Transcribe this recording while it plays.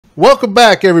Welcome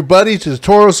back, everybody, to the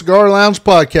Toro Cigar Lounge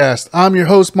podcast. I'm your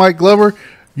host, Mike Glover.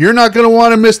 You're not going to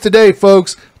want to miss today,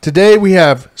 folks. Today we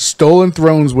have Stolen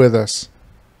Thrones with us.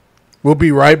 We'll be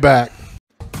right back.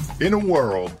 In a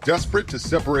world desperate to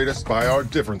separate us by our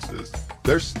differences,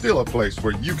 there's still a place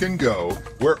where you can go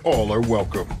where all are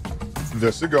welcome.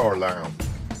 The Cigar Lounge.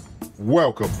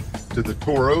 Welcome to the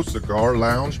Toro Cigar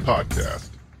Lounge podcast.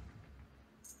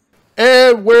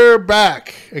 And we're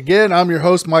back. Again, I'm your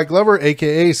host, Mike Glover,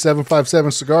 a.k.a.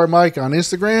 757 Cigar Mike on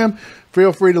Instagram.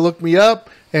 Feel free to look me up.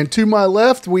 And to my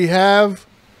left, we have...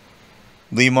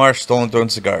 Lee Marsh, Stolen Throne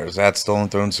Cigars. At Stolen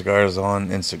Throne Cigars on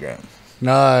Instagram.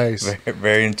 Nice. Very,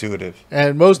 very intuitive.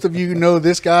 And most of you know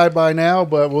this guy by now,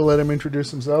 but we'll let him introduce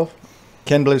himself.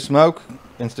 Ken Blue Smoke.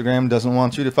 Instagram doesn't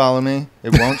want you to follow me.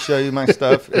 It won't show you my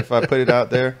stuff if I put it out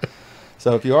there.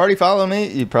 So if you already follow me,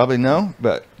 you probably know,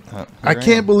 but... I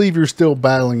can't believe you're still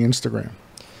battling Instagram.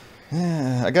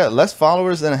 Yeah, I got less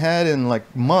followers than I had in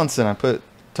like months, and I put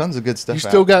tons of good stuff out. You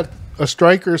still got a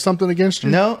strike or something against you?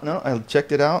 No, I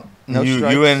checked it out. No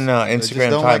strikes. You in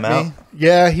Instagram timeout? Like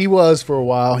yeah, he was for a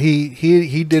while.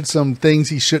 He did some things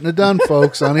he shouldn't have done,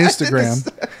 folks, on Instagram,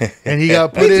 and he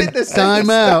got put in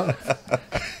timeout.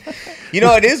 You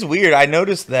know, it is weird. I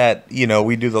noticed that,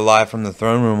 we do the live from the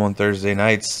throne room on Thursday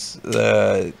nights.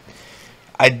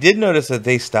 I did notice that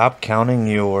they stopped counting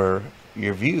your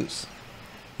views.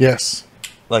 Yes.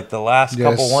 Like the last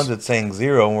couple ones, it's saying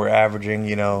 0, and we're averaging,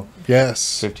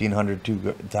 yes, 1,500,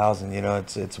 2,000.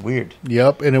 It's weird.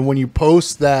 Yep. And then when you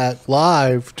post that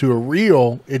live to a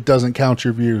reel, it doesn't count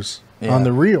your views on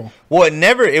the reel. Well,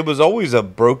 it was always a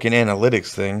broken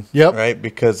analytics thing. Yep. Right?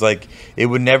 Because it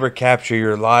would never capture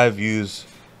your live views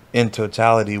in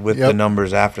totality with the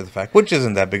numbers after the fact, which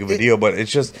isn't that big of a deal, but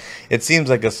it seems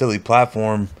like a silly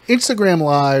platform. Instagram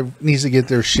Live needs to get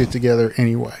their shit together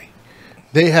anyway.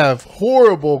 They have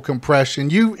horrible compression.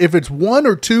 If it's one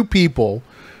or two people,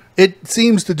 it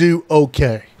seems to do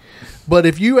okay. But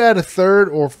if you add a third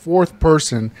or fourth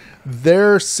person,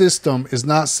 their system is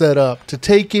not set up to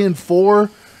take in 4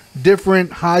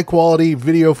 different high quality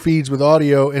video feeds with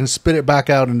audio and spit it back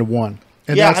out into one.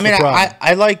 And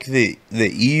I like the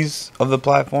ease of the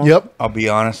platform. Yep. I'll be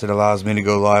honest, it allows me to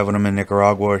go live when I'm in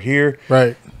Nicaragua or here.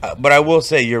 Right. But I will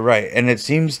say you're right, and it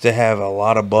seems to have a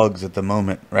lot of bugs at the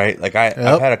moment, right? Like I've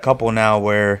had a couple now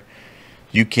where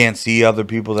you can't see other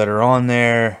people that are on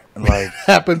there. Like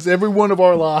happens every one of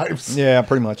our lives. Yeah,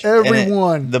 pretty much.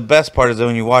 Everyone. The best part is that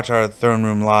when you watch our throne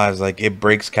room lives, like it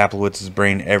breaks Kaplowitz's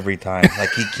brain every time.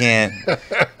 Like he can't.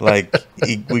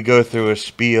 We go through a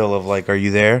spiel of like, "Are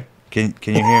you there? Can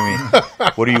you hear me?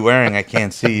 What are you wearing? I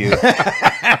can't see you."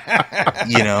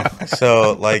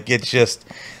 So like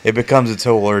it becomes its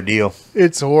whole ordeal.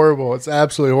 It's horrible. It's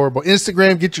absolutely horrible.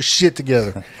 Instagram, get your shit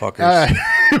together. Fuckers.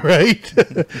 Right?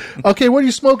 Okay, what are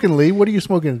you smoking, Lee? What are you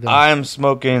smoking today? I'm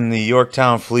smoking the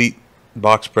Yorktown Fleet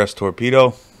Box Press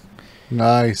Torpedo.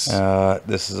 Nice.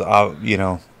 This is,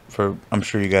 I'm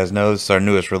sure you guys know, this is our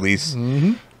newest release.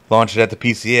 Mm-hmm. Launched it at the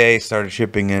PCA, started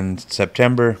shipping in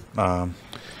September.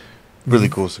 Really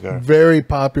cool cigar. Very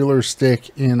popular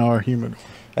stick in our humidor.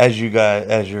 As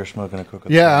you're smoking a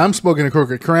Crooked Crown. I'm smoking a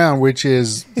Crooked Crown, which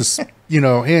is,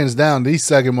 hands down, the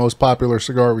second most popular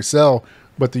cigar we sell.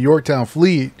 But the Yorktown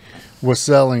Fleet was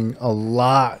selling a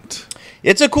lot.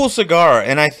 It's a cool cigar,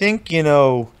 and I think,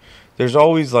 there's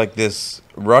always like this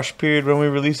rush period when we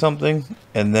release something,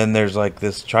 and then there's like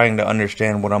this trying to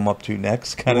understand what I'm up to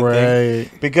next kind of thing.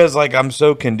 Because like I'm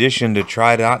so conditioned to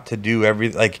try not to do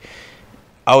everything. Like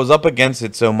I was up against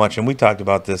it so much, and we talked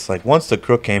about this. Like once the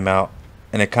Crook came out,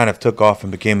 and it kind of took off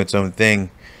and became its own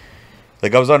thing.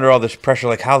 Like I was under all this pressure.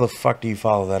 Like how the fuck do you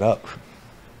follow that up?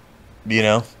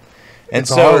 And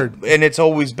it's hard. And it's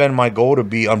always been my goal to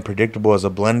be unpredictable as a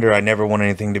blender. I never want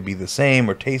anything to be the same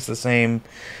or taste the same.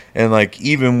 And like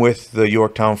even with the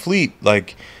Yorktown Fleet,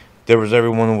 like there was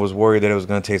everyone who was worried that it was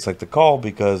going to taste like the Call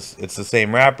because it's the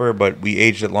same wrapper, but we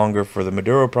aged it longer for the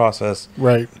Maduro process.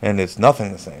 Right. And it's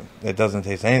nothing the same. It doesn't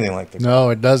taste anything like the Call. No,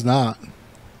 it does not.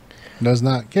 It does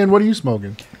not. Ken, what are you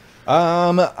smoking?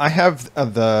 I have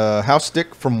the house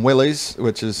stick from Willie's,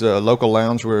 which is a local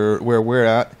lounge where we're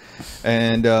at,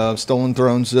 and Stolen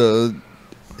Thrones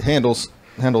handles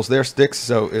their sticks,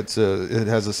 so it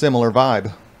has a similar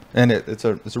vibe, and it's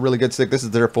a really good stick. This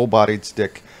is their full-bodied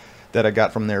stick that I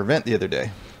got from their event the other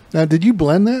day. Now, did you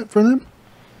blend that for them?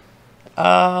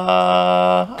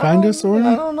 Kinda, sorta?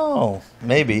 I don't know.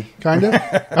 Maybe.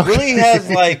 Kinda? Willie has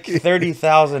like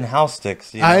 30,000 house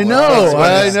sticks. I know.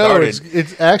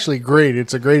 It's actually great.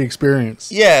 It's a great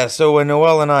experience. Yeah, so when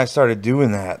Noelle and I started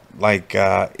doing that, like,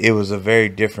 it was a very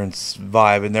different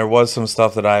vibe. And there was some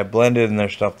stuff that I blended, and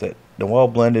there's stuff that, Noel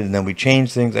blended, and then we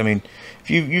changed things. I mean, if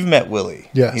you've met Willie,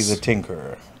 yes, he's a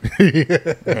tinkerer,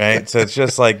 right? So it's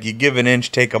just like you give an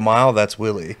inch, take a mile. That's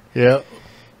Willie. Yeah.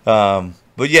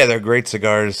 But yeah, they're great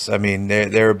cigars. I mean,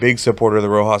 they're a big supporter of the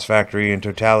Rojas factory in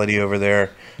totality over there.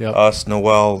 Yep. Us,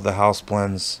 Noel, the house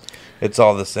blends, it's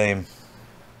all the same.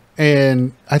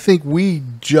 And I think we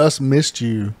just missed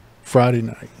you Friday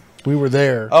night. We were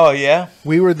there. Oh yeah,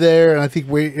 we were there, and I think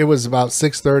it was about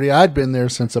 6:30. I'd been there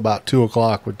since about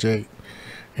 2:00 with Jake,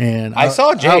 and I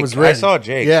saw Jake. I was ready. I saw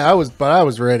Jake. Yeah, I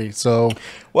was ready. So,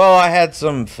 well, I had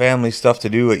some family stuff to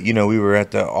do. You know, we were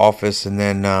at the office, and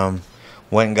then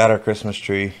went and got our Christmas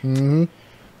tree. Mm-hmm.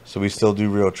 So we still do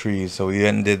real trees. So we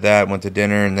then did that. Went to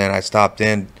dinner, and then I stopped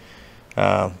in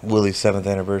Willie's 7th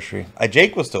anniversary.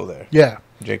 Jake was still there. Yeah.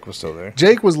 Jake was still there.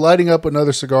 Jake was lighting up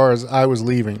another cigar as I was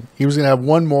leaving. He was going to have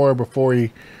one more before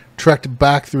he trekked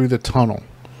back through the tunnel.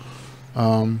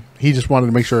 He just wanted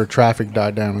to make sure traffic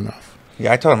died down enough.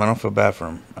 Yeah, I told him I don't feel bad for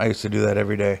him. I used to do that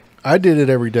every day. I did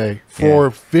it every day for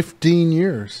 15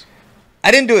 years. I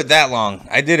didn't do it that long.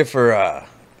 I did it for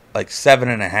like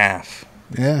 7.5.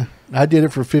 Yeah, I did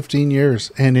it for 15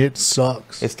 years, and it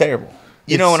sucks. It's terrible.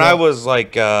 You know, when I was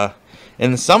like...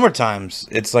 in the summer times,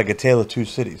 it's like a tale of two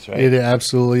cities, right? It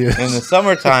absolutely is. In the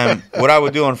summertime, what I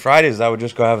would do on Fridays, I would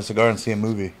just go have a cigar and see a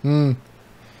movie. Mm.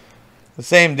 The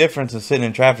same difference as sitting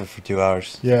in traffic for 2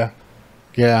 hours. Yeah.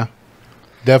 Yeah.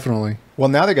 Definitely. Well,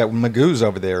 now they got Magoo's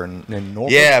over there in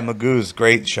Norfolk. Yeah, Magoo's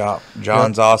great shop.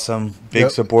 John's awesome.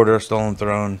 Big supporter of Stolen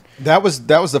Throne. That was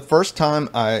the first time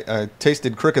I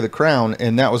tasted Crick of the Crown,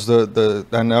 and that was the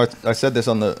I know I said this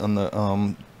on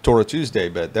the Toro Tuesday,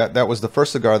 but that was the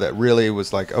first cigar that really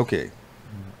was like, okay,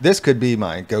 this could be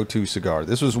my go-to cigar.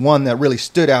 This was one that really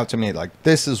stood out to me. Like,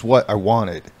 this is what I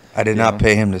wanted. I did not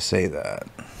pay him to say that.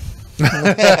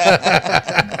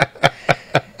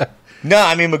 No,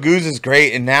 I mean, Magoo's is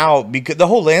great, and now because the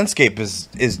whole landscape is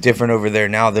different over there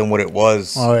now than what it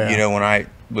was. Oh, yeah. You know, when I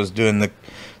was doing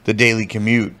the daily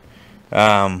commute.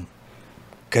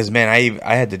 Because, man,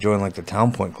 I had to join, like, the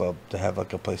Town Point Club to have,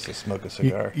 like, a place to smoke a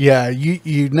cigar. Yeah,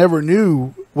 you never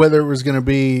knew whether it was going to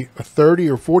be a 30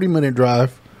 or 40-minute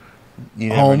drive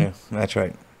You home. never knew. That's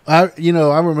right. I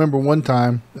remember one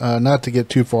time, not to get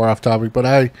too far off topic, but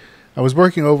I was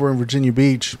working over in Virginia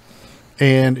Beach,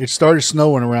 and it started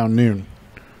snowing around noon.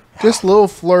 Just little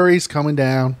flurries coming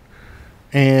down,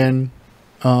 and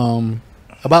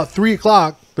about 3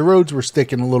 o'clock, the roads were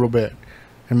sticking a little bit.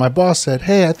 And my boss said,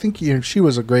 hey, I think she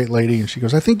was a great lady. And she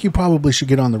goes, I think you probably should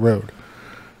get on the road.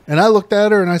 And I looked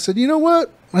at her and I said, you know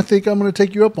what? I think I'm going to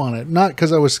take you up on it. Not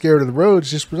because I was scared of the roads,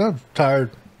 just because I'm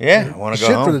tired. Yeah, I want to go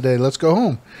Shit home. for the day. Let's go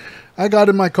home. I got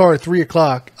in my car at 3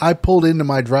 o'clock. I pulled into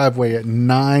my driveway at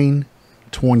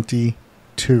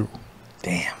 9:22.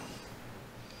 Damn.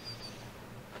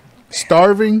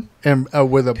 Starving and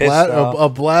with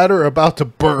a bladder about to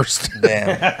burst.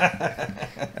 Damn.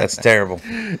 That's terrible.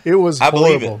 It was I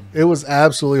believe horrible. It was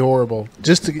absolutely horrible.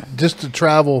 Just to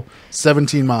travel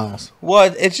 17 miles.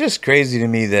 Well, it's just crazy to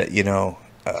me that,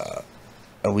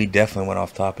 we definitely went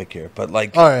off topic here. But,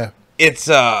 like, Oh, yeah. it's,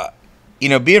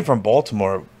 being from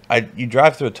Baltimore, you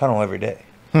drive through a tunnel every day.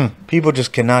 People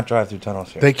just cannot drive through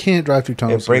tunnels here. They can't drive through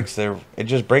tunnels. It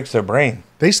just breaks their brain.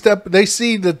 They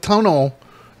see the tunnel.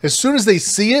 As soon as they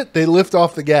see it, they lift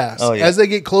off the gas. Oh, yeah. As they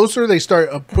get closer, they start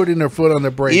putting their foot on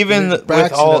the brake. Even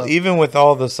with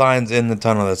all the signs in the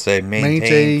tunnel that say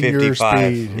maintain 55. your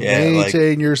speed. Yeah,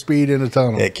 maintain your speed in the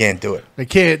tunnel. They can't do it. They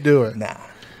can't do it. Nah.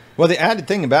 Well, the added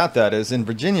thing about that is in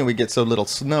Virginia we get so little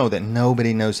snow that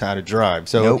nobody knows how to drive.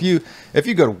 So if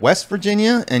you go to West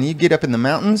Virginia and you get up in the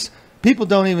mountains, people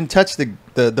don't even touch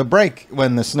the brake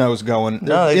when the snow's going.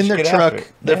 No, They're they in just their get truck. after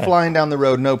it. They're Yeah. flying down the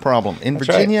road, no problem. In That's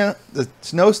Virginia, the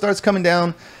snow starts coming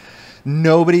down.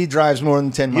 Nobody drives more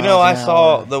than 10 miles I an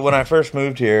saw hour. that when I first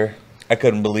moved here, I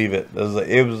couldn't believe it.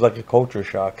 It was like a culture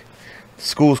shock.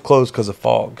 Schools closed because of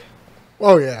fog.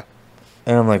 Oh, yeah.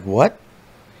 And I'm like, what?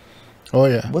 Oh,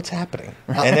 yeah. What's happening?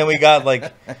 And then we got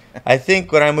I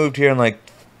think when I moved here in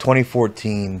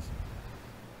 2014,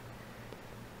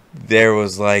 there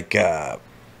was we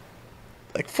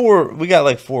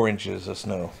got 4 inches of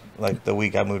snow the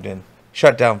week I moved in.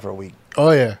 Shut down for a week.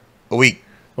 Oh, yeah. A week.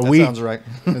 A That week. sounds right.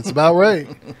 It's about right.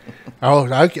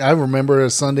 I remember a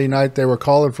Sunday night they were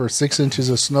calling for 6 inches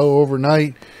of snow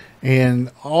overnight,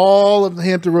 and all of the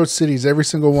Hampton Roads cities, every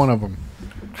single one of them,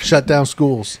 shut down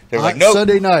schools. They were like, nope.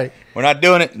 Sunday night. We're not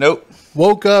doing it. Nope.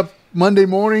 Woke up Monday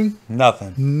morning,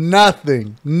 Nothing.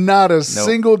 nothing. Not a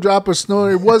single drop of snow.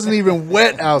 It wasn't even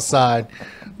wet outside.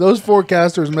 Those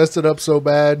forecasters messed it up so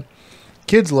bad.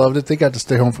 Kids loved it. They got to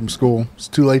stay home from school. It's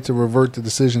too late to revert the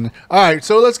decision. All right,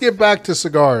 so let's get back to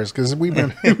cigars because we've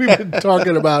been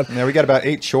talking about. Yeah, we got about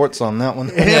 8 shorts on that one.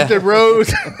 Hampton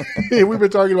Roads. We've been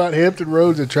talking about Hampton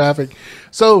Roads and traffic.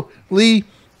 So Lee,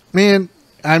 man,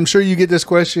 I'm sure you get this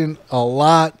question a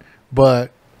lot,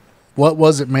 but what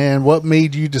was it, man? What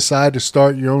made you decide to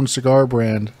start your own cigar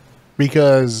brand?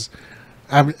 Because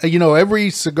every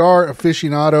cigar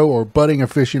aficionado or budding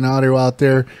aficionado out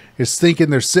there is thinking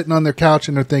they're sitting on their couch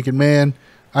and they're thinking, man,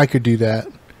 I could do that.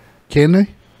 Can they?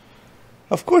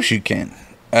 Of course you can.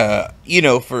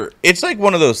 It's like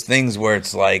one of those things where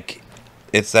it's like,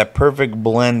 it's that perfect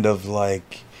blend of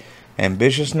like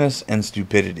ambitiousness and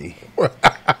stupidity,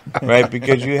 right?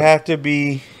 Because you have to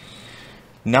be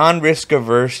non-risk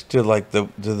averse to like to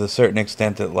the certain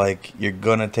extent that like you're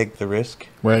gonna take the risk,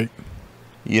 right?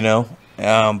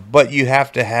 But you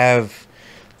have to have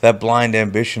that blind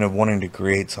ambition of wanting to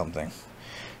create something.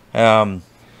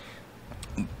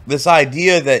 This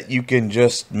idea that you can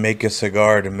just make a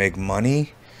cigar to make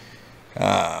money,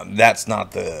 that's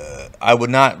not I would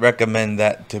not recommend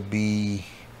that to be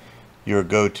your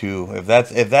go-to. If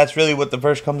that's really what the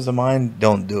first comes to mind,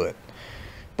 don't do it.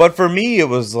 But for me, it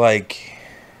was like,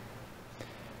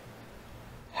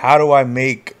 how do I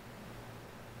make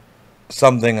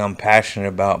something I'm passionate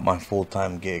about my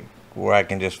full-time gig where I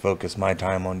can just focus my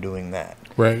time on doing that?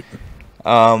 Right.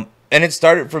 And it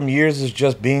started from years as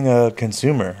just being a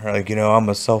consumer. Like, I'm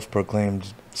a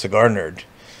self-proclaimed cigar nerd,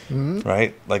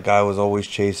 right? Like, I was always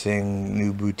chasing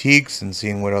new boutiques and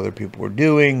seeing what other people were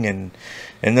doing and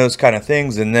those kind of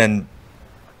things. And then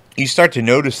you start to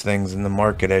notice things in the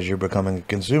market as you're becoming a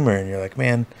consumer, and you're like,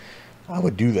 man, I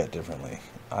would do that differently.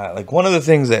 Like, one of the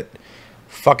things that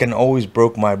fucking always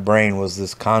broke my brain was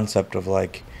this concept of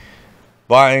like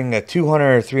buying a $200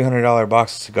 or $300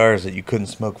 box of cigars that you couldn't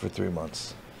smoke for 3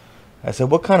 months. I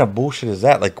said, what kind of bullshit is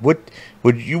that? Like,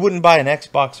 you wouldn't buy an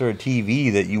Xbox or a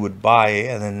TV that you would buy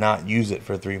and then not use it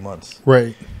for 3 months.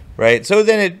 Right. Right. So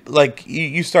then it like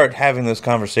you start having those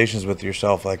conversations with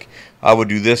yourself, like, I would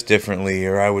do this differently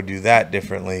or I would do that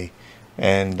differently.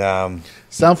 And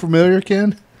sound familiar,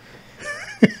 Ken?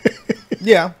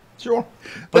 Yeah, sure.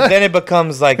 But then it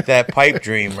becomes like that pipe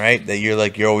dream, right? That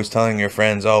you're always telling your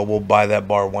friends, oh, we'll buy that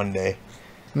bar one day.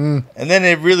 And then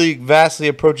it really vastly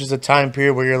approaches a time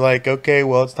period where you're like, okay,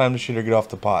 well, it's time to shit or get off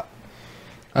the pot.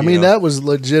 I mean, that was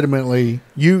legitimately,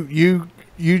 you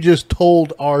just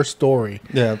told our story.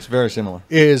 Yeah, it's very similar.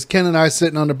 Is Ken and I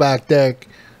sitting on the back deck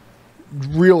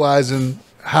realizing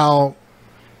how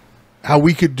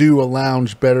we could do a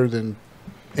lounge better than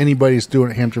anybody's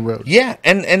doing at Hampton Roads. Yeah,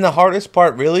 and the hardest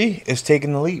part really is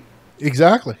taking the leap.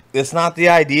 Exactly. It's not the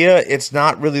idea. It's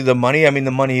not really the money. I mean, the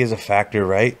money is a factor,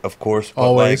 right? Of course. But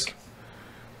always. Like,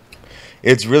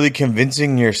 it's really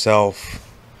convincing yourself,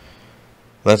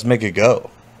 let's make it go,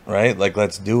 right? Like,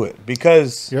 let's do it.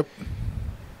 Because, yep.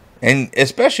 And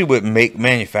especially with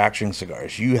manufacturing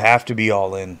cigars, you have to be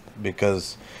all in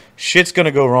because shit's going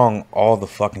to go wrong all the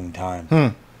fucking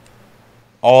time.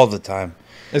 All the time.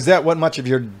 Is that what much of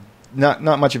your... Not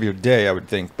much of your day, I would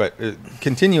think, but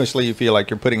continuously you feel like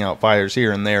you're putting out fires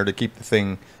here and there to keep the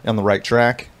thing on the right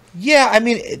track? Yeah, I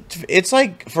mean, it's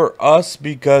like for us,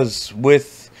 because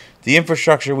with the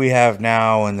infrastructure we have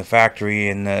now and the factory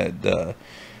and the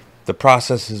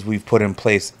processes we've put in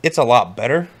place, it's a lot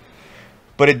better.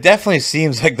 But it definitely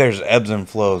seems like there's ebbs and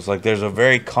flows. Like, there's a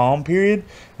very calm period,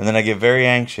 and then I get very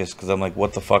anxious because I'm like,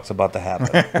 what the fuck's about to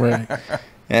happen? Right.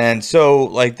 And so,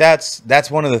 like, that's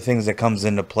one of the things that comes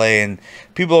into play. And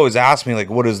people always ask me, like,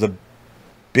 what is the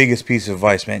biggest piece of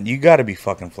advice, man? You got to be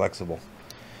fucking flexible.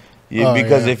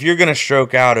 Because if you're going to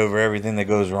stroke out over everything that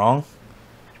goes wrong,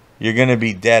 you're going to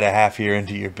be dead a half year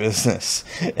into your business.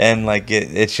 And, like,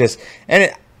 it's just...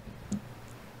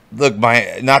 Look,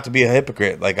 not to be a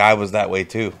hypocrite, like, I was that way,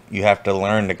 too. You have to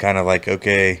learn to kind of, like,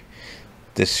 okay,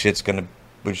 this shit's going to...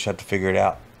 We just have to figure it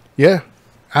out. Yeah.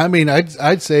 I mean,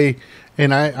 I'd say...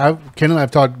 And Ken and I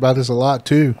have talked about this a lot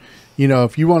too.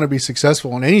 If you want to be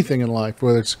successful in anything in life,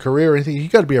 whether it's a career or anything, you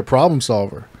got to be a problem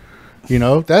solver.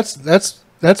 That's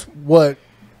what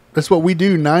we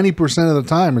do 90% of the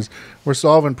time is we're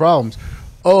solving problems.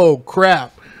 Oh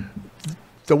crap,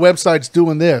 the website's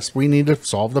doing this. We need to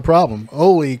solve the problem.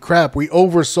 Holy crap, we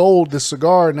oversold the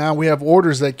cigar. Now we have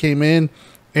orders that came in.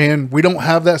 And we don't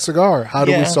have that cigar. How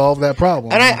do we solve that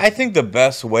problem? And I think the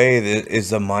best way is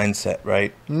the mindset,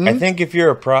 right? I think if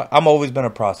you're I'm always been a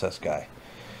process guy.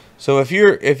 So if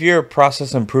you're a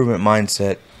process improvement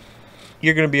mindset,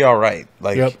 you're going to be all right.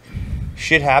 Like,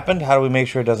 shit happened. How do we make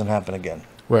sure it doesn't happen again?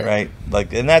 Right?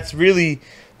 Like, and that's really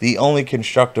the only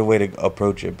constructive way to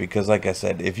approach it. Because, like I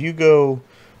said, if you go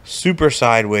super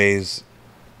sideways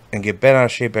and get bent out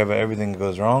of shape over everything that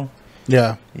goes wrong,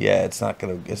 yeah, it's not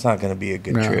gonna be a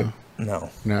good trip. No,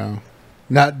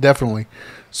 not definitely.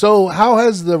 So, how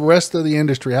has the rest of the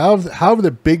industry? How have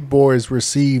the big boys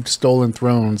received Stolen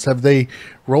Thrones? Have they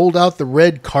rolled out the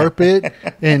red carpet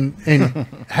and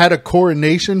had a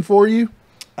coronation for you?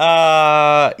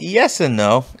 Yes and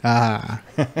no.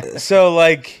 So,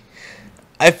 like,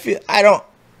 I don't.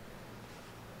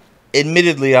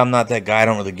 Admittedly, I'm not that guy. I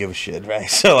don't really give a shit, right?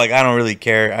 So, like, I don't really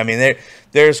care. I mean,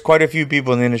 there's quite a few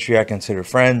people in the industry I consider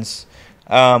friends.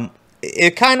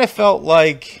 It kind of felt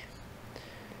like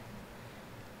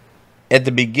at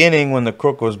the beginning when the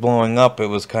crook was blowing up, it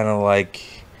was kind of like,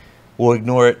 we'll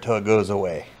ignore it till it goes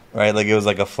away, right? Like, it was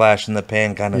like a flash in the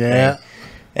pan kind of thing.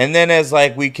 And then as,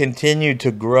 like, we continued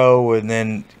to grow and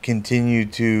then continue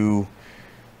to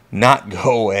not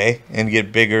go away and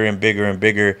get bigger and bigger and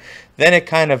bigger, then it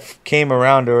kind of came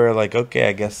around to where, like, okay,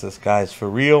 I guess this guy's for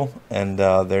real, and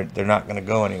they're not going to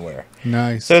go anywhere.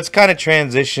 Nice. So it's kind of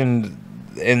transitioned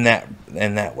in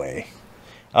that way.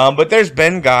 But there's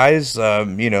been guys, to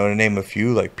name a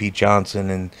few, like Pete Johnson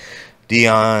and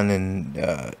Dion and,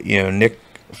 Nick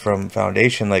from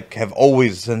Foundation, like, have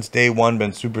always, since day one,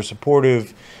 been super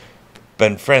supportive,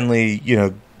 been friendly.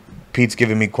 Pete's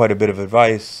given me quite a bit of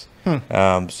advice.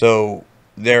 So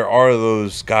there are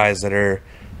those guys that are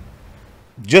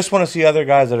just want to see other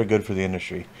guys that are good for the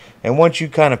industry. And once you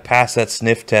kind of pass that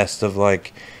sniff test of,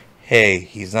 like, hey,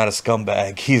 he's not a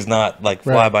scumbag. He's not like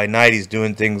fly by night. He's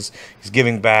doing things. He's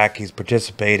giving back. He's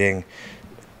participating.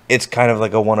 It's kind of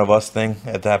like a one of us thing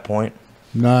at that point.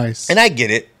 Nice. And I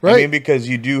get it. Right. I mean, because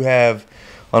you do have,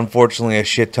 unfortunately, a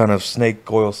shit ton of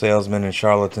snake oil salesmen and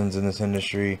charlatans in this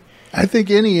industry. I think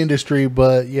any industry,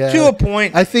 but yeah. To a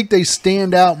point. I think they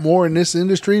stand out more in this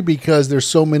industry because there's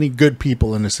so many good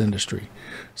people in this industry.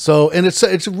 So, and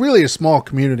it's really a small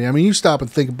community. I mean, you stop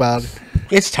and think about it.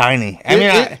 It's tiny.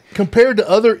 Compared to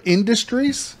other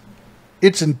industries,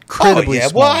 it's incredibly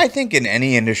small. Well, I think in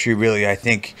any industry, really,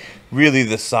 really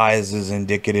the size is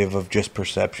indicative of just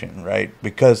perception, right?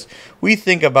 Because we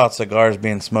think about cigars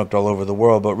being smoked all over the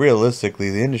world, but realistically,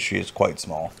 the industry is quite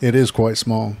small. It is quite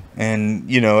small. And,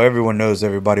 everyone knows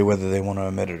everybody whether they want to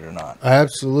admit it or not.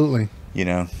 Absolutely.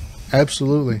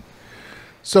 Absolutely.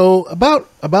 So, about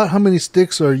how many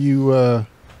sticks are you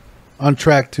on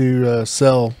track to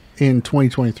sell in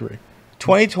 2023?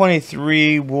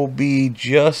 2023 will be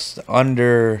just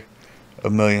under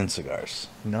 1 million cigars.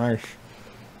 Nice.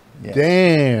 Yeah.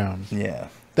 Damn. Yeah.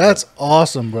 That's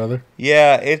awesome, brother.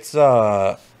 Yeah, it's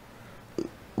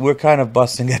we're kind of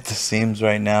busting at the seams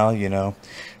right now,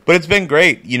 But it's been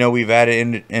great. We've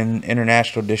added in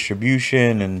international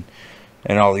distribution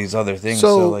and all these other things.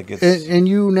 So like it's and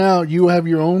you have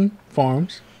your own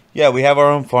farms. Yeah, we have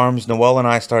our own farms. Noel and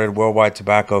I started Worldwide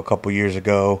Tobacco a couple years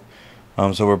ago.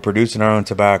 So we're producing our own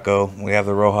tobacco. We have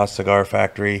the Rojas Cigar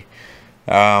Factory.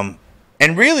 And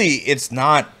really, it's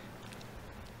not...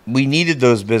 We needed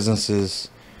those businesses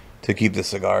to keep the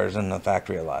cigars and the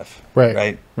factory alive.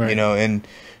 Right? And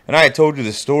I had told you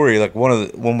the story, like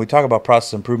when we talk about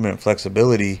process improvement and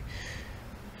flexibility,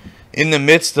 in the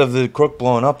midst of the crook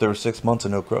blowing up, there were 6 months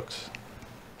of no crooks.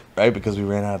 Right? Because we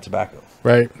ran out of tobacco.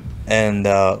 Right. And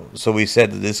so we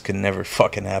said that this can never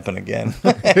fucking happen again.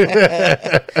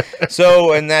 And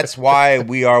that's why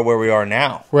we are where we are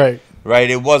now. Right.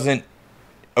 It wasn't,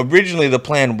 originally the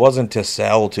plan wasn't to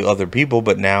sell to other people,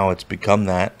 but now it's become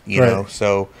that, you know.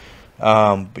 So,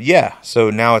 but yeah,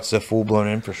 so now it's a full-blown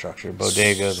infrastructure,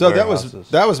 bodegas, so warehouses.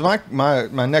 that was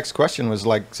my next question was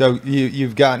like, so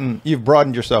you've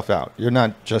broadened yourself out. You're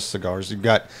not just cigars. You've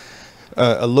got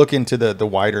a look into the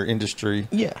wider industry.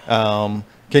 Yeah.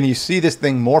 Can you see this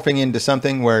thing morphing into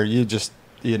something where you just,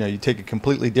 you take a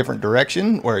completely different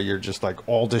direction, where you're just like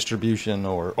all distribution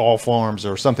or all farms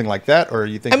or something like that? Or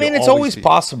you think? I mean, it's always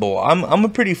possible. I'm a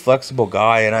pretty flexible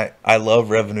guy, and I love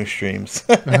revenue streams.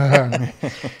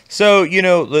 So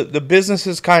the business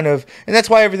is kind of, and that's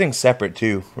why everything's separate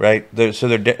too, right?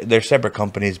 They're separate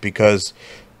companies because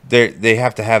they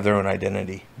have to have their own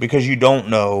identity, because you don't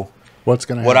know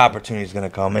what opportunity is going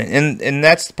to come, and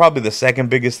that's probably the second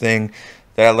biggest thing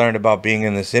that I learned about being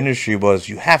in this industry was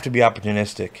you have to be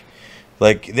opportunistic.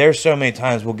 Like, there's so many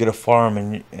times we'll get a farm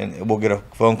and we'll get a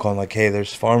phone call like, hey,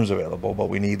 there's farms available, but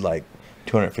we need like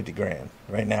 $250,000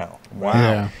 right now. Wow.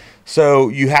 Yeah. So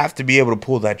you have to be able to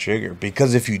pull that trigger,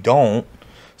 because if you don't,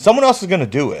 someone else is going to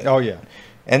do it. Oh yeah.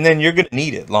 And then you're going to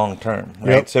need it long term, right?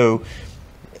 Yep. So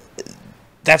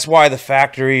that's why the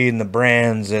factory and the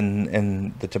brands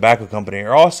and the tobacco company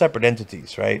are all separate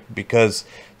entities, right? Because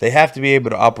they have to be able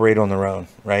to operate on their own,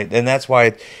 right? And that's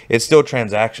why it's still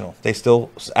transactional. They still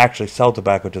actually sell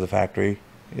tobacco to the factory,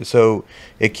 So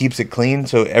it keeps it clean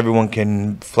so everyone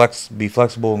can be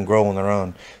flexible and grow on their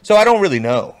own. So I don't really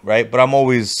know, right? But I'm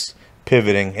always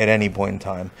pivoting at any point in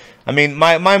time. I mean,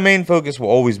 my main focus will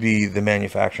always be the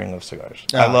manufacturing of cigars.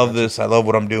 I love this. I love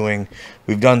what I'm doing.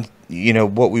 We've done,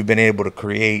 what we've been able to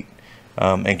create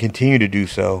and continue to do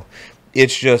so.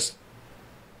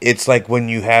 It's like when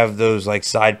you have those like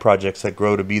side projects that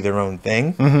grow to be their own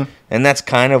thing. Mm-hmm. And that's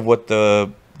kind of what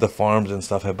the farms and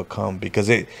stuff have become, because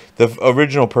the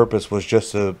original purpose was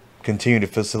just to continue to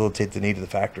facilitate the need of the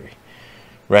factory,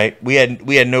 right? We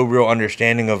had no real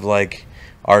understanding of like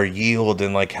our yield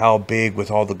and like how big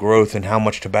with all the growth and how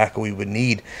much tobacco we would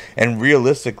need. And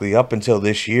realistically, up until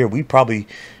this year, we probably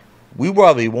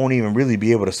won't even really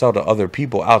be able to sell to other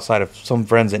people outside of some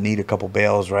friends that need a couple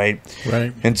bales, right?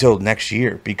 Right. Until next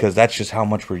year, because that's just how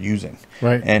much we're using.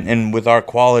 Right. And with our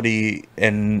quality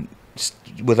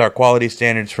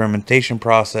standards fermentation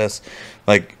process,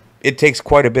 like it takes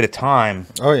quite a bit of time.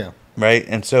 Oh yeah. Right.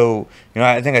 And so,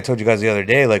 I think I told you guys the other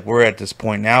day, like we're at this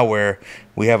point now where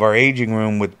we have our aging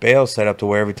room with bales set up to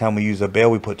where every time we use a bale,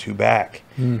 we put 2 back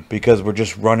because we're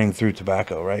just running through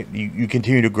tobacco, right? You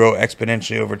continue to grow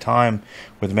exponentially over time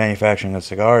with manufacturing of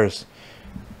cigars.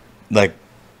 Like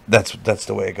that's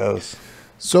the way it goes.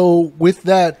 So with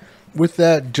that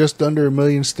just under 1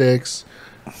 million sticks,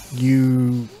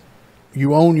 you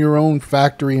own your own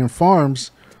factory and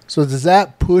farms. So does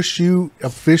that push you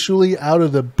officially out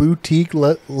of the boutique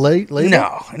label?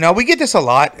 No, we get this a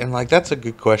lot, and like that's a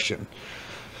good question.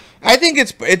 I think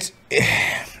it's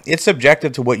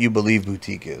subjective to what you believe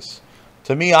boutique is.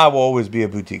 To me, I will always be a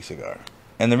boutique cigar,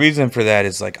 and the reason for that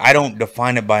is like I don't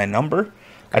define it by a number.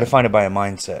 I define it by a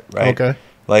mindset, right? Okay.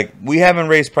 Like we haven't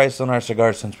raised prices on our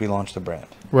cigars since we launched the brand.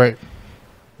 Right.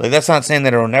 Like that's not saying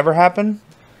that it'll never happen,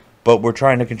 but we're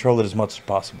trying to control it as much as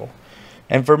possible.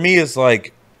 And for me, it's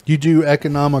like. You do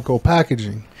economical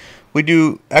packaging. We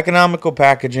do economical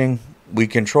packaging. We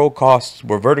control costs.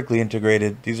 We're vertically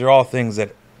integrated. These are all things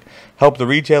that help the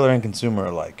retailer and consumer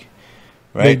alike.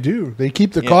 Right? They do. They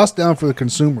keep the cost down for the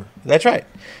consumer. That's right.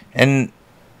 And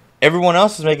everyone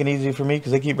else is making it easy for me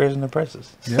because they keep raising their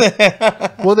prices.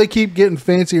 Yeah. Well, they keep getting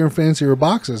fancier and fancier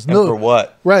boxes. And for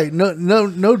what? Right.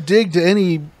 No dig to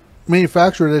any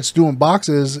manufacturer that's doing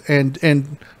boxes.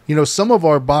 And some of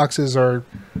our boxes are...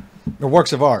 The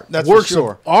works of art. That's works for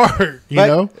sure. of art, you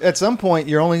know? At some point,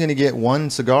 you're only going to get one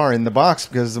cigar in the box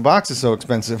because the box is so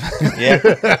expensive. Yeah.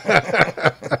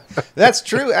 That's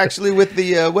true, actually, with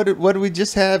the, what did we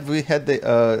just have? We had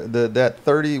that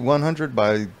 30-100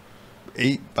 by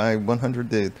 8 by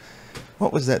 100.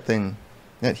 What was that thing?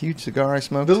 That huge cigar I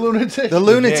smoked? The Lunatic. The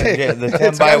Lunatic. Yeah, the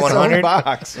 10 by 100.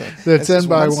 Box. The 10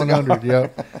 by 100,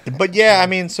 yep. But yeah, I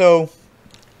mean, so...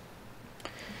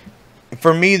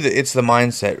 For me, it's the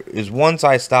mindset. Is once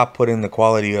I stop putting the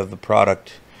quality of the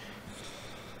product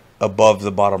above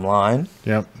the bottom line,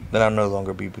 yep, then I'll no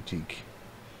longer be boutique.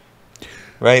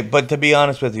 Right? But to be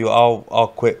honest with you,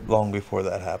 I'll quit long before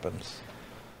that happens.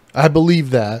 I believe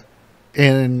that,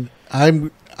 and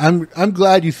I'm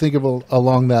glad you think of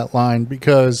along that line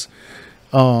because,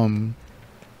 I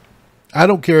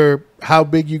don't care how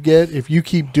big you get. If you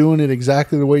keep doing it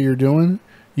exactly the way you're doing,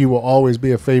 you will always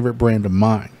be a favorite brand of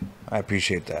mine. I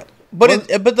appreciate that. But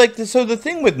so the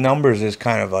thing with numbers is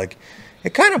kind of like,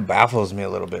 it kind of baffles me a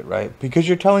little bit, right? Because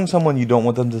you're telling someone you don't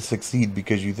want them to succeed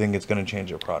because you think it's going to change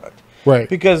your product. Right.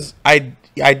 Because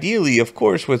ideally, of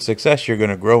course, with success, you're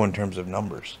going to grow in terms of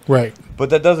numbers. Right. But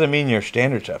that doesn't mean your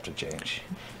standards have to change.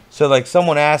 So like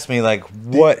someone asked me like,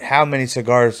 how many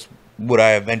cigars would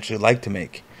I eventually like to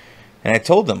make? And I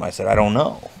told them, I said, I don't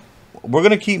know. We're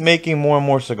going to keep making more and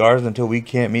more cigars until we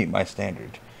can't meet my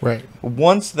standard. Right.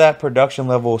 Once that production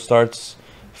level starts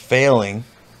failing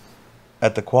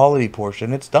at the quality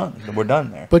portion, it's done. We're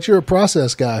done there. But you're a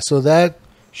process guy, so that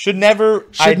should never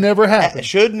happen.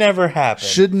 Should never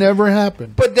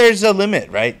happen. But there's a limit,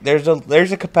 right? There's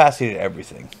a capacity to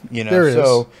everything, There is.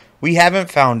 So we haven't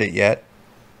found it yet,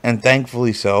 and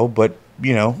thankfully so. But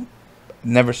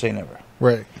never say never.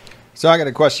 Right. So I got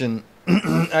a question.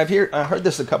 I heard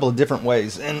this a couple of different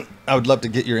ways, and I would love to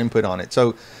get your input on it.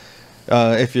 So.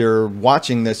 If you're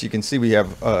watching this, you can see we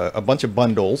have a bunch of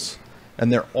bundles, and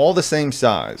they're all the same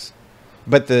size.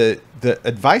 But the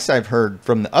advice I've heard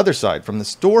from the other side, from the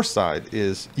store side,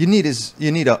 is you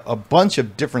need a bunch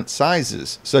of different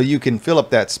sizes so you can fill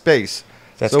up that space.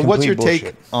 That's so what's your bullshit.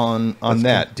 take on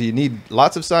that? Do you need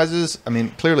lots of sizes? I mean,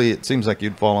 clearly it seems like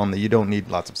you'd fall on the you don't need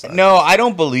lots of sizes. No, I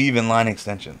don't believe in line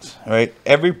extensions. Right?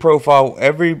 Every portfolio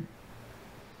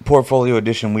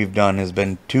edition we've done has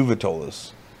been 2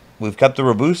 Vitolas. We've kept the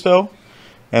Robusto,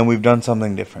 and we've done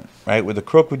something different, right? With the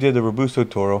Crook, we did the Robusto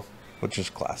Toro. which is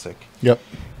classic. Yep.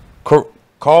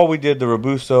 Call, we did the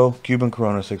Robusto Cuban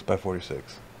Corona 6x46.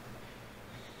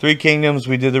 Three Kingdoms,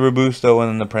 we did the Robusto and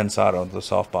then the Prensado, the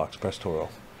softbox pressed Toro.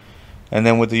 And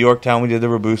then with the Yorktown, we did the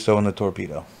Robusto and the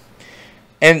Torpedo.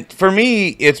 And for me,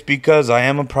 it's because I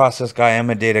am a process guy, I'm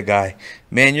a data guy.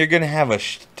 Man, you're going to have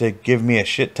to give me a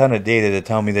shit ton of data to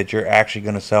tell me that you're actually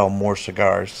going to sell more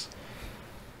cigars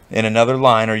in another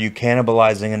line, or you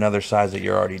cannibalizing another size that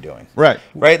you're already doing. Right.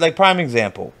 Right? Like, prime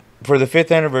example. For the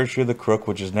 5th anniversary of the Crook,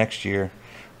 which is next year,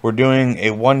 we're doing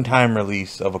a one-time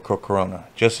release of a Crook Corona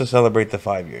just to celebrate the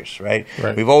 5 years, right?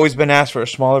 We've always been asked for a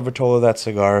smaller Vitola of that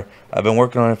cigar. I've been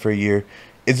working on it for a year.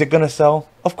 Is it going to sell?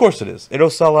 Of course it is.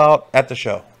 It'll sell out at the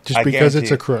show. Just because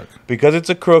it's a Crook. Because it's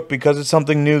a Crook, because it's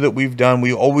something new that we've done.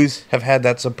 We always have had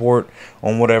that support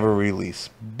on whatever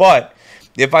release. But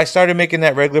if I started making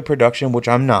that regular production, which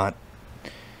I'm not,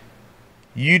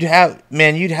 you'd have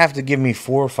to give me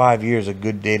 4 or 5 years of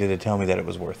good data to tell me that it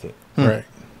was worth it. Right.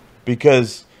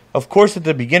 Because, of course, at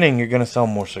the beginning, you're going to sell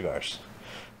more cigars.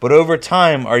 But over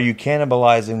time, are you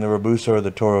cannibalizing the Robusto or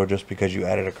the Toro just because you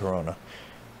added a Corona?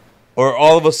 Or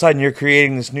all of a sudden, you're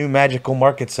creating this new magical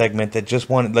market segment that just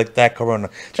wanted, like, that Corona.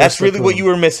 That's really what you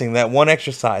were missing, that one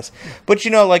extra size. But,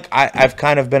 like, I've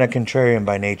kind of been a contrarian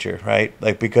by nature, right?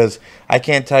 Like, because I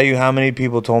can't tell you how many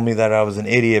people told me that I was an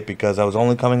idiot because I was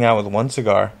only coming out with one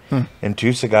cigar and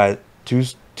two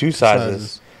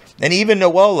sizes. And even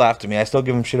Noel laughed at me. I still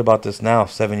give him shit about this now,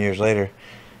 7 years later.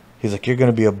 He's like, you're going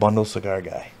to be a bundle cigar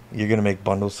guy. You're going to make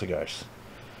bundle cigars.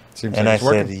 And I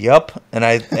said, yup. And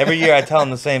every year I tell him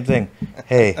the same thing.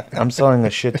 Hey, I'm selling a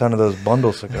shit ton of those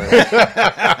bundle cigars.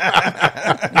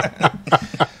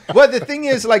 Well, the thing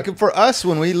is, like, for us,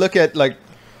 when we look at, like,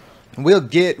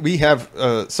 we have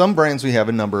some brands, we have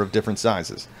a number of different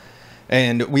sizes.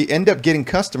 And we end up getting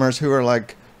customers who are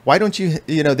like, why don't you,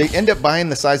 they end up buying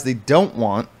the size they don't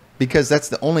want because that's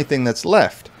the only thing that's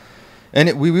left.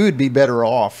 And we would be better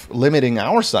off limiting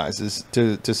our sizes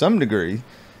to some degree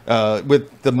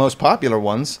with the most popular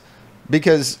ones,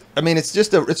 because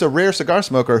it's a rare cigar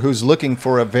smoker who's looking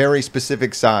for a very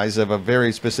specific size of a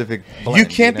very specific blend. You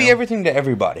can't be everything to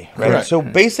everybody, right? Correct. So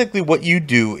basically what you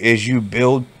do is you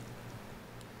build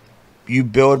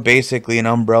basically an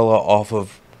umbrella off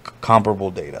of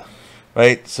comparable data,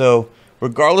 right? So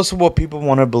regardless of what people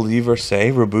want to believe or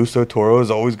say, Robusto Toro is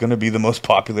always going to be the most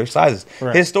popular sizes.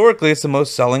 Right. Historically, it's the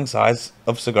most selling size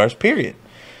of cigars, period.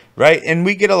 Right? And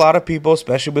we get a lot of people,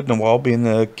 especially with Noel being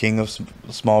the king of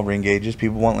small ring gauges,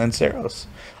 people want Lanceros.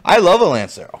 I love a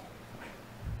Lancero,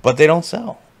 but they don't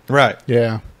sell. Right.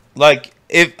 Yeah. Like,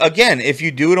 if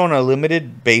you do it on a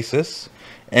limited basis,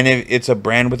 and if it's a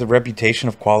brand with a reputation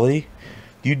of quality,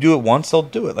 you do it once, they'll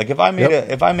do it. Like, if I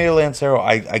made a Lancero,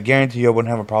 I guarantee you I wouldn't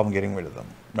have a problem getting rid of them.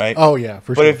 Right? Oh, yeah,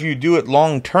 for sure. But if you do it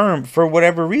long term, for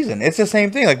whatever reason, it's the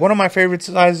same thing. Like, one of my favorite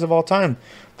sizes of all time,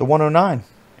 the 109.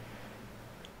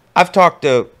 I've talked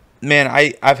to,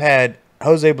 I've had,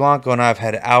 Jose Blanco and I have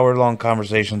had hour-long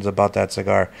conversations about that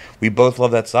cigar. We both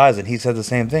love that size, and he said the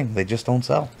same thing. They just don't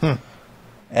sell.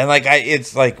 And,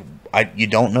 you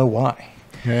don't know why.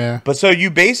 Yeah. But so you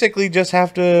basically just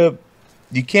have to,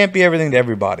 you can't be everything to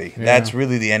everybody. Yeah. That's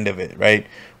really the end of it, right?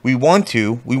 We want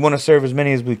to serve as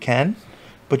many as we can,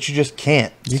 but you just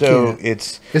can't.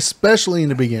 It's... Especially in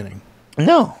the beginning.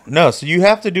 No. So you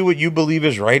have to do what you believe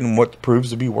is right and what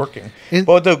proves to be working.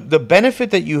 But the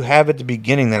benefit that you have at the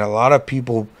beginning that a lot of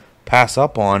people pass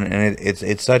up on, and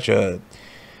it's such a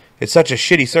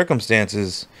shitty circumstance,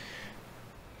 is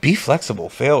be flexible,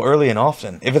 fail early and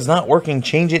often. If it's not working,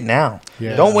 change it now.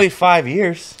 Yeah. Don't wait 5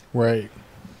 years. Right.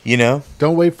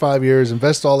 Don't wait 5 years.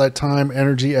 Invest all that time,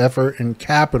 energy, effort, and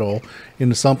capital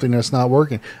into something that's not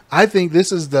working. I think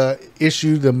this is the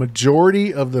issue the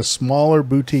majority of the smaller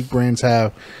boutique brands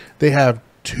have. They have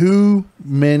too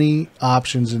many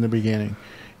options in the beginning.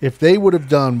 If they would have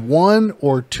done 1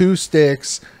 or 2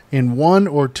 sticks in 1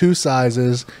 or 2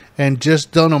 sizes and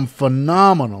just done them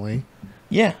phenomenally.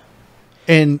 Yeah.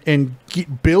 And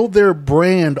build their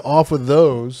brand off of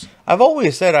those. I've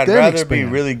always said I'd rather be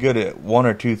really good at 1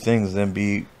 or 2 things than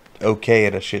be okay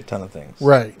at a shit ton of things.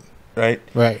 Right.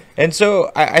 Right. And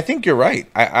so I think you're right.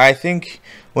 I think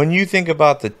when you think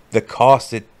about the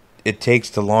cost it takes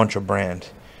to launch a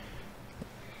brand,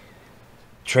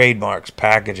 trademarks,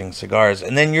 packaging, cigars,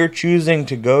 and then you're choosing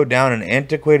to go down an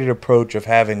antiquated approach of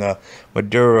having a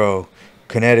Maduro,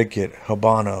 Connecticut,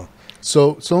 Habano.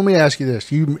 So let me ask you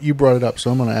this. You brought it up,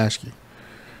 so I'm going to ask you.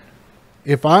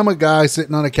 If I'm a guy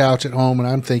sitting on a couch at home and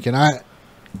I'm thinking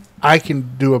I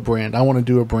can do a brand, I want to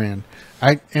do a brand.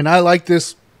 I like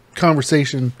this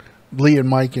conversation Lee and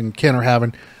Mike and Ken are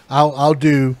having. I'll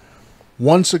do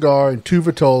 1 cigar and 2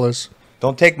 Vitolas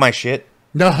Don't take my shit.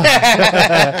 No,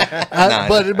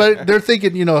 but they're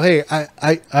thinking, hey,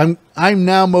 I'm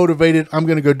now motivated. I'm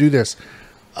going to go do this.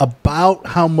 About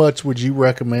how much would you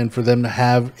recommend for them to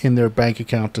have in their bank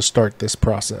account to start this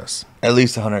process? At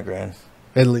least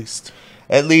 $100,000.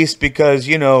 At least because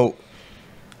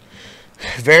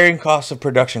varying costs of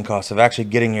production costs of actually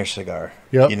getting your cigar.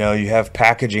 Yep. You have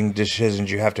packaging decisions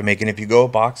you have to make, and if you go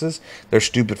with boxes, they're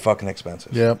stupid fucking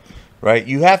expensive. Yep. Right?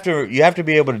 You have to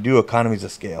be able to do economies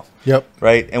of scale. Yep.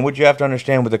 Right? And what you have to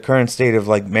understand with the current state of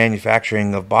like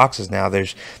manufacturing of boxes now,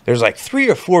 there's like 3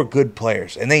 or 4 good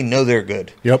players, and they know they're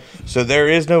good. Yep. So there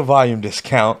is no volume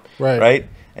discount. Right. Right?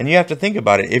 And you have to think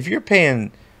about it. If you're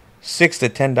paying $6 to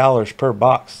 $10 per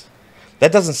box,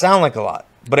 that doesn't sound like a lot.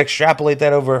 But extrapolate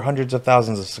that over hundreds of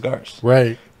thousands of cigars.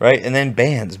 Right. Right? And then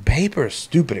bands. Paper is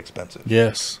stupid expensive.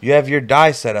 Yes. You have your die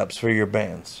setups for your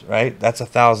bands, right? That's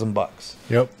 $1,000.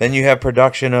 Yep. Then you have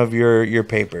production of your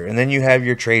paper. And then you have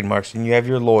your trademarks. And you have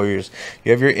your lawyers.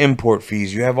 You have your import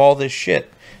fees. You have all this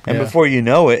shit. And before you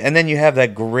know it, and then you have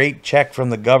that great check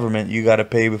from the government you got to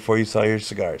pay before you sell your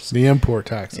cigars. The import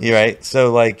taxes. Right?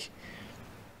 So, like,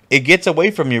 it gets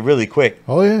away from you really quick.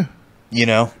 Oh, yeah.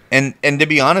 And to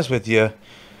be honest with you,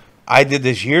 I did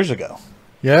this years ago.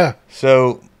 Yeah.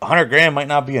 So $100,000 might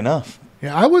not be enough.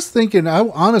 Yeah, I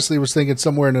honestly was thinking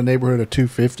somewhere in the neighborhood of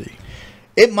 250.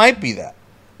 It might be that.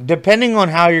 Depending on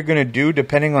how you're going to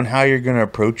depending on how you're going to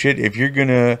approach it. If you're going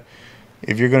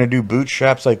to do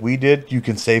bootstraps like we did, you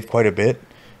can save quite a bit.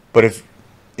 But if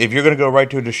you're going to go right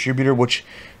to a distributor, which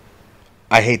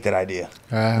I hate that idea.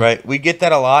 Right? We get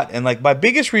that a lot. And like my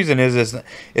biggest reason is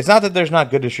it's not that there's not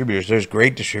good distributors. There's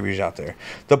great distributors out there.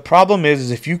 The problem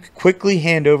is if you quickly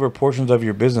hand over portions of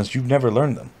your business, you've never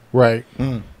learned them. Right.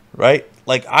 Right?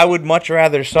 Like I would much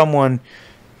rather someone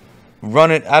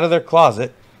run it out of their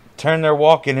closet, turn their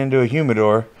walk-in into a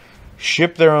humidor,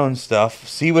 ship their own stuff,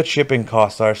 see what shipping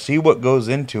costs are, see what goes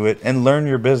into it, and learn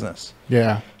your business.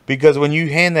 Yeah. Because when you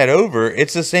hand that over,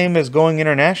 it's the same as going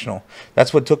international.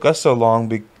 That's what took us so long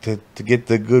to get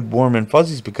the good, warm, and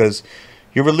fuzzies, because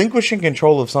you're relinquishing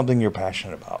control of something you're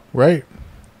passionate about. Right.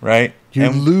 Right? You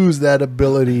lose that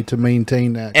ability to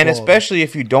maintain that. And quality. especially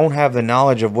if you don't have the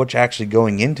knowledge of what's actually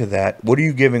going into that, what are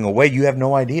you giving away? You have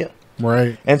no idea.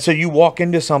 Right. And so you walk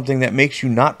into something that makes you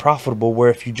not profitable, where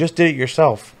if you just did it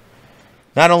yourself,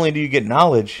 not only do you get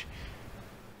knowledge,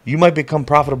 you might become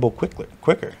profitable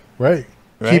quicker. Right.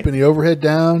 Right? Keeping the overhead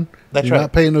down. That's You're right.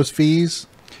 not paying those fees.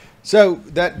 So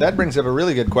that brings up a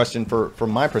really good question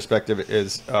from my perspective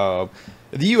is the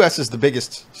U.S. is the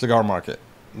biggest cigar market.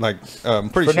 Like, I'm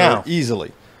pretty For sure now.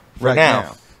 easily For right now.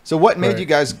 now. So what made Right. you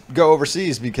guys go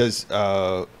overseas? Because,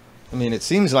 I mean, it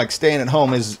seems like staying at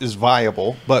home is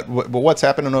viable, but what's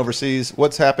happening overseas?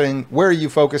 What's happening? Where are you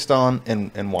focused on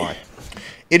and why?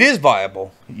 It is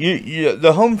viable.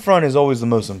 The home front is always the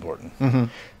most important. Mm-hmm.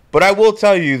 But I will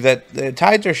tell you that the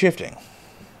tides are shifting.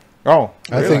 Oh,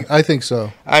 really? I think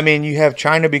so. I mean, you have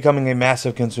China becoming a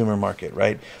massive consumer market,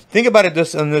 right? Think about it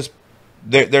just on this.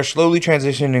 They're slowly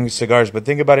transitioning cigars, but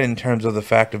think about it in terms of the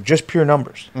fact of just pure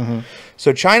numbers. Mm-hmm.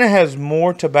 So China has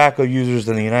more tobacco users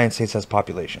than the United States has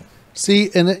population. See,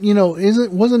 and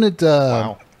wasn't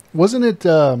it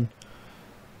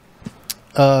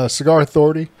Cigar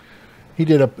Authority? He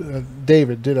did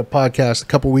David did a podcast a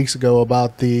couple weeks ago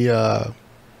about the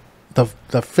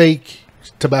fake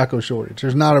tobacco shortage.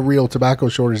 There's not a real tobacco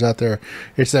shortage out there.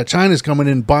 It's that China's coming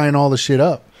in and buying all the shit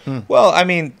up. Well, I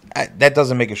mean, that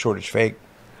doesn't make a shortage fake,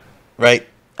 right?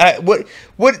 What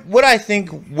I think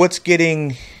what's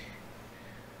getting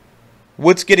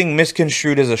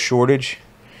misconstrued as a shortage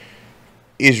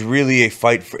is really a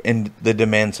fight in the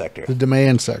demand sector. The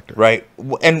demand sector, right?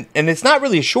 And it's not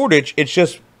really a shortage. It's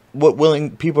just what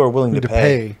people are willing to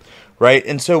pay. Right?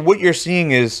 And so what you're seeing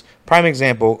is, prime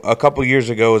example, a couple years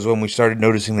ago is when we started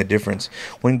noticing the difference.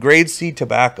 When grade C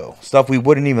tobacco, stuff we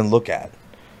wouldn't even look at,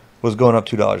 was going up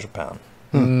 $2 a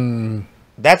pound.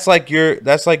 That's like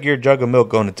your jug of milk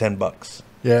going to $10.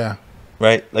 Yeah.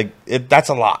 Right? Like that's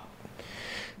a lot.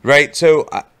 Right? So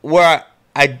where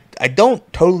I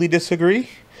don't totally disagree,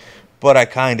 but I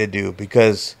kind of do,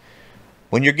 because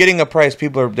when you're getting a price,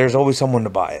 there's always someone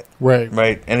to buy it. Right.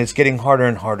 Right? And it's getting harder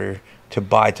and harder to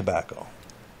buy tobacco,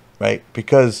 right?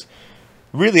 Because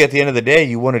really, at the end of the day,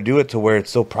 you want to do it to where it's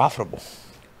still profitable,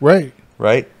 right?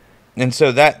 And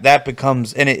so that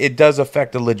becomes, and it does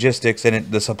affect the logistics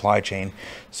and the supply chain.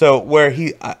 So where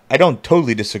I don't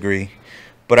totally disagree,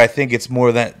 but I think it's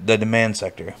more that the demand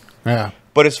sector. Yeah.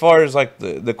 But as far as like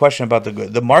the question about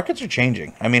the markets are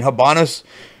changing. I mean, Habanos.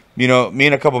 Me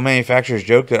and a couple of manufacturers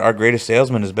joke that our greatest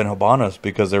salesman has been Habanos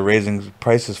because they're raising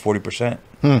prices 40%.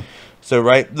 So,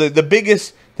 right, the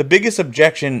the biggest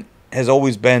objection has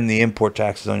always been the import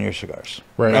taxes on your cigars.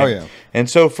 Right. Oh yeah. And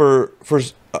so for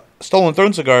Stolen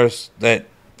Throne cigars that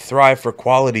thrive for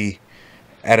quality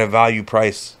at a value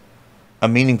price, a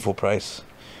meaningful price,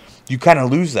 you kind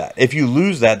of lose that. If you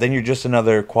lose that, then you're just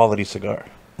another quality cigar,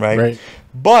 right?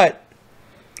 But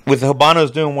with the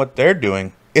Habanos doing what they're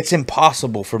doing, it's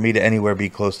impossible for me to anywhere be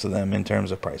close to them in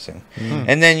terms of pricing.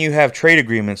 And then you have trade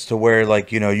agreements to where,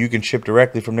 like, you know, you can ship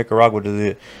directly from Nicaragua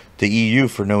to the EU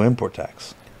for no import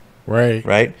tax.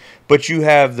 Right. But you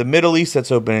have the Middle East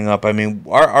that's opening up. I mean,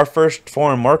 our first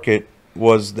foreign market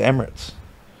was the Emirates.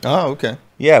 Oh, okay.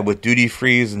 Yeah, with duty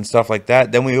frees and stuff like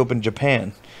that. Then we opened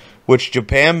Japan, which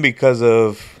Japan, because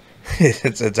of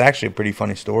it's actually a pretty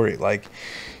funny story. Like,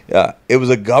 it was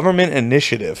a government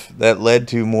initiative that led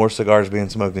to more cigars being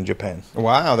smoked in Japan.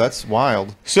 Wow, that's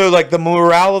wild. So, like, the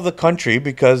morale of the country,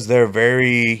 because they're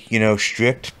very, you know,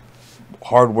 strict,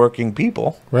 hardworking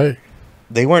people. Right.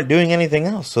 They weren't doing anything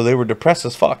else, so they were depressed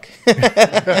as fuck.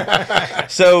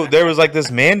 So there was like this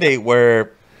mandate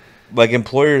where, like,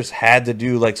 employers had to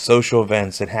do like social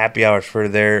events and happy hours for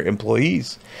their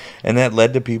employees, and that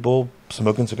led to people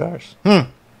smoking cigars.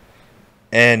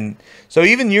 And so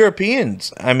even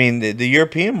Europeans, I mean, the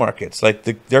European markets, like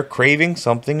they're craving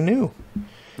something new.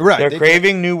 Right. They're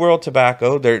craving New World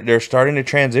tobacco. They're starting to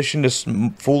transition to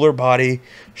fuller body,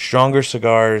 stronger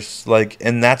cigars, like,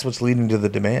 and that's what's leading to the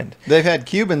demand. They've had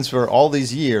Cubans for all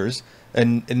these years,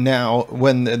 and now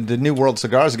when the New World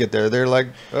cigars get there, they're like,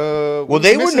 well,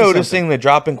 they were noticing the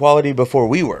drop in quality before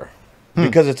we were,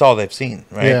 because it's all they've seen,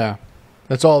 right? Yeah.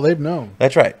 That's all they've known.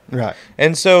 That's right. Right.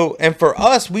 And so, and for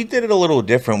us, we did it a little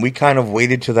different. We kind of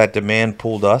waited till that demand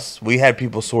pulled us. We had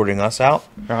people sorting us out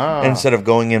instead of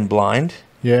going in blind.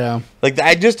 Yeah. Like,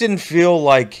 I just didn't feel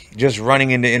like just running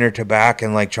into Inner Tobacco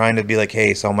and like trying to be like,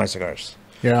 hey, sell my cigars.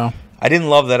 Yeah. I didn't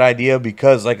love that idea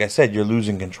because, like I said, you're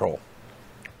losing control.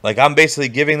 Like, I'm basically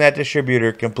giving that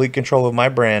distributor complete control of my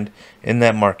brand in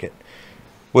that market,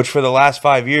 which for the last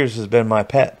 5 years has been my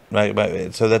pet.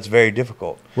 Right? So that's very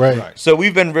difficult. Right. So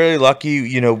we've been really lucky.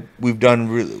 You know, we've done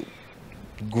really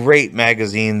great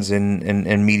magazines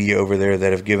and media over there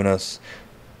that have given us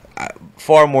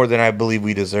far more than I believe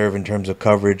we deserve in terms of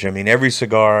coverage. I mean, every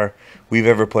cigar we've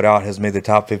ever put out has made the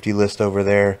top 50 list over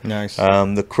there. Nice.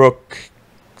 The Crook,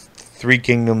 Three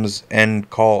Kingdoms, and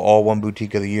Call all one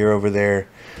boutique of the year over there.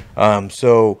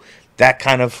 So that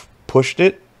kind of pushed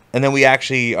it. And then we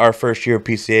actually, our first year of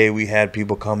PCA, we had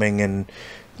people coming and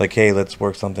like, hey, let's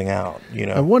work something out. You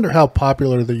know, I wonder how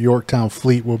popular the Yorktown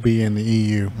fleet will be in the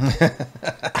EU.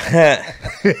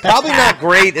 Probably not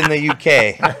great in the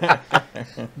UK.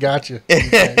 Gotcha.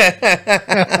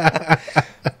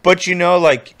 But you know,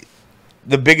 like,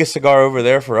 the biggest cigar over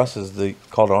there for us is the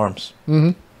Call to Arms.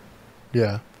 Mm-hmm.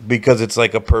 Yeah. Because it's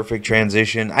like a perfect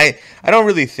transition. I don't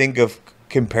really think of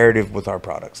comparative with our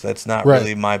products. That's not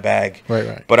really my bag.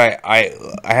 Right. But I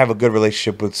have a good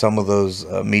relationship with some of those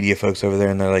media folks over there,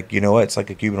 and they're like, you know what? It's like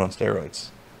a Cuban on steroids.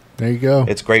 There you go.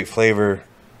 It's great flavor.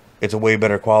 It's a way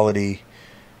better quality.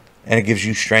 And it gives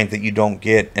you strength that you don't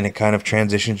get, and it kind of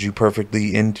transitions you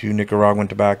perfectly into Nicaraguan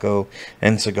tobacco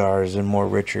and cigars and more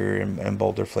richer and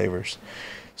bolder flavors.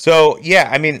 So, yeah,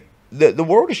 I mean, the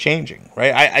world is changing,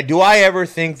 right? Do I ever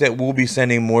think that we'll be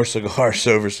sending more cigars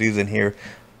overseas than here?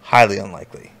 Highly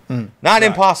unlikely. Not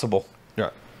impossible,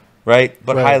 right?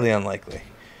 But highly unlikely.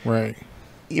 Right.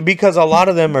 Because a lot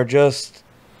of them are just,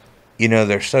 you know,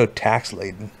 they're so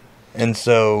tax-laden. And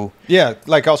so... Yeah,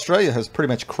 like Australia has pretty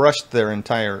much crushed their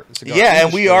entire cigar Yeah,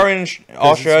 and we are in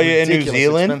Australia and New ridiculous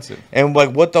Zealand. expensive. And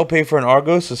like what they'll pay for an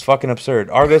Argos is fucking absurd.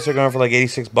 Argos are going for like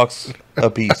 $86 a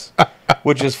piece,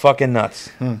 which is fucking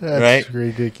nuts. That's right?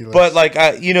 ridiculous. But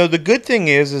like, you know, the good thing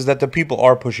is that the people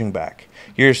are pushing back.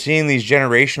 You're seeing these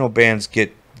generational bands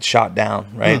get shot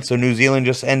down, right? So New Zealand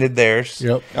just ended theirs.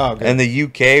 Yep. Oh, okay. And the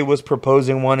UK was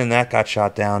proposing one, and that got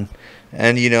shot down.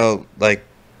 And, you know, like,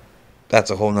 that's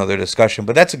a whole nother discussion,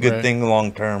 but that's a good thing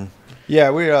long term. Yeah,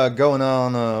 we're going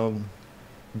on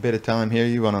a bit of time here.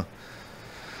 You wanna?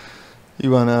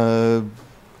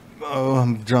 Oh,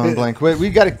 I'm drawing a blank. We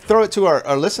got to throw it to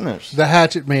our listeners. The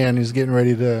Hatchet Man is getting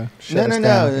ready to shut us down.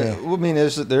 No. I mean,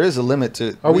 there is a limit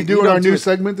to. Are we doing our new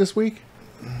segment this week?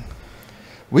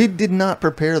 We did not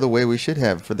prepare the way we should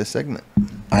have for this segment.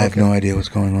 I have no idea what's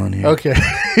going on here. Okay.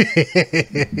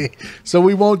 So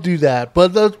we won't do that.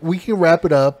 But we can wrap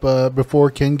it up before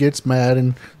Ken gets mad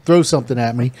and throws something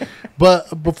at me.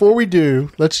 But before we do,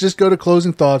 let's just go to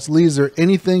closing thoughts. Lee, is there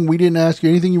anything we didn't ask you,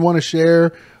 anything you want to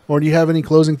share? Or do you have any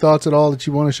closing thoughts at all that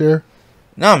you want to share?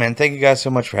 No, man. Thank you guys so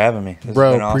much for having me. This has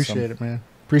been awesome. Appreciate it, man.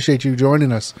 Appreciate you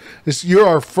joining us. You're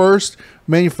our first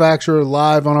manufacturer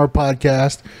live on our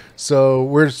podcast, so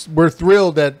we're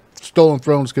thrilled that Stolen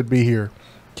Thrones could be here.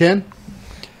 Ken?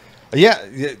 Yeah,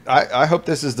 I hope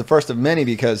this is the first of many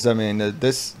because I mean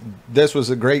this was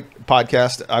a great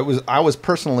podcast. I was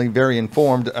personally very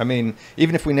informed. I mean,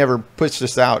 even if we never pushed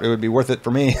this out, it would be worth it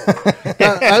for me.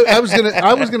 I was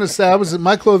gonna say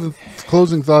my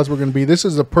closing thoughts were gonna be this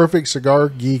is a perfect cigar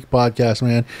geek podcast,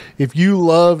 man. If you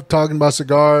love talking about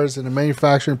cigars and the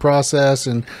manufacturing process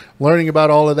and learning about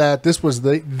all of that, this was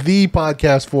the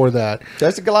podcast for that.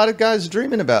 That's a lot of guys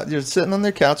dreaming about. You're sitting on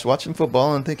their couch watching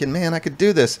football and thinking, man, I could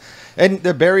do this. And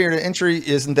the barrier to entry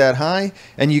isn't that high,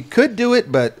 and you could do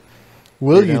it, but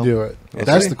will you do it?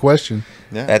 That's the question.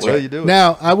 Yeah, that's will right. you do it?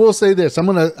 Now, I will say this: I'm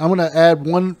gonna add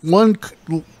one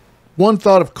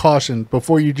thought of caution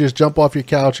before you just jump off your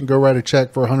couch and go write a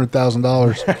check for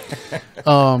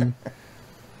 $100,000.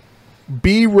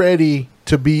 Be ready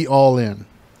to be all in.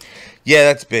 Yeah,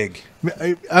 that's big.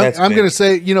 I'm going to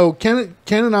say, Ken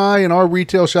and I in our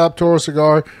retail shop, Toro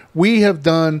Cigar, we have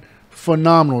done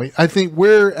phenomenally. I think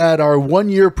we're at our 1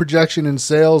 year projection in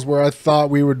sales where I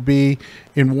thought we would be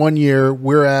in 1 year.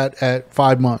 We're at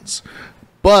 5 months,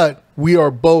 but we are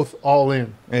both all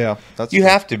in. Yeah, you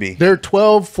have to be. They're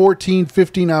 12, 14,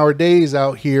 15-hour days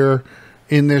out here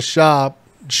in this shop,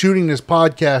 shooting this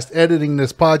podcast, editing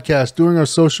this podcast, doing our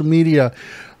social media,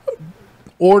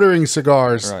 ordering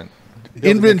cigars, right.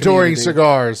 inventorying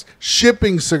cigars,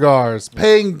 shipping cigars,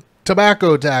 paying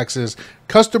tobacco taxes,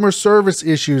 customer service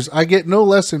issues. I get no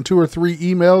less than 2 or 3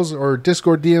 emails or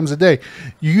Discord DMs a day.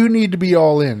 You need to be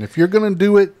all in. If you're going to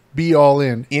do it, be all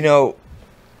in.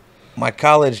 My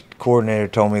college coordinator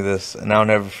told me this, and I'll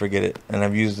never forget it, and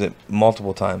I've used it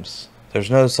multiple times. There's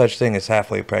no such thing as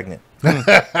halfway pregnant.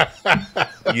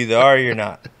 You either are or you're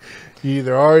not. You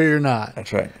either are or you're not.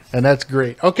 That's right. And that's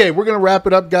great. Okay, we're going to wrap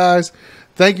it up, guys.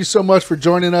 Thank you so much for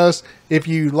joining us. If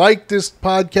you like this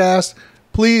podcast,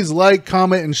 please like,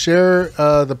 comment, and share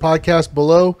the podcast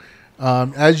below.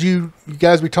 As you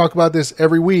guys, we talk about this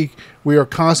every week. We are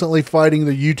constantly fighting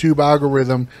the YouTube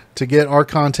algorithm to get our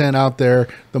content out there.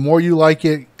 The more you like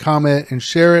it, comment, and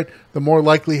share it, the more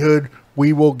likelihood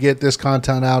we will get this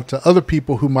content out to other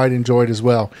people who might enjoy it as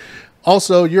well.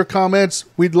 Also, your comments,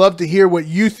 we'd love to hear what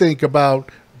you think about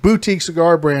boutique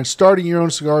cigar brands, starting your own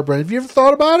cigar brand. Have you ever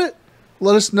thought about it?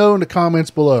 Let us know in the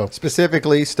comments below.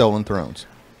 Specifically, Stolen Thrones.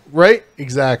 Right?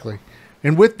 Exactly.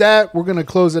 And with that, we're going to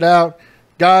close it out.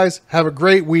 Guys, have a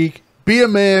great week. Be a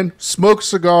man, smoke a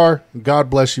cigar, and God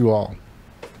bless you all.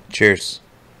 Cheers.